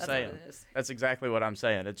 That's what I'm saying. it is. That's exactly what I'm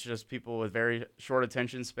saying. It's just people with very short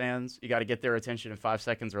attention spans. You got to get their attention in 5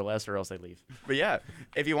 seconds or less, or else they leave. But yeah,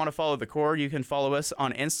 if you want to follow The Core, you can follow us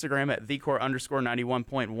on Instagram at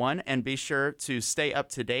thecore_91.1, and be sure to stay up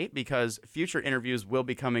to date because future interviews will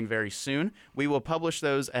be coming very soon. We will publish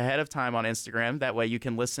those ahead of time on Instagram. That way you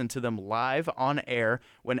can listen to them live on air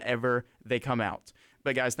whenever they come out.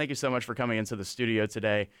 But guys, thank you so much for coming into the studio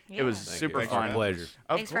today. It was Yeah. super It's fun. a pleasure.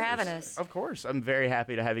 Of Thanks for having course. us. Of course. I'm very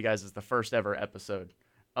happy to have you guys as the first ever episode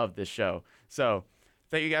of this show. So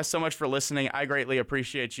thank you guys so much for listening. I greatly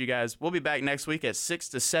appreciate you guys. We'll be back next week at 6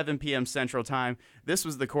 to 7 p.m. Central Time. This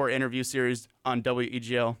was the Core interview series on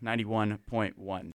WEGL 91.1.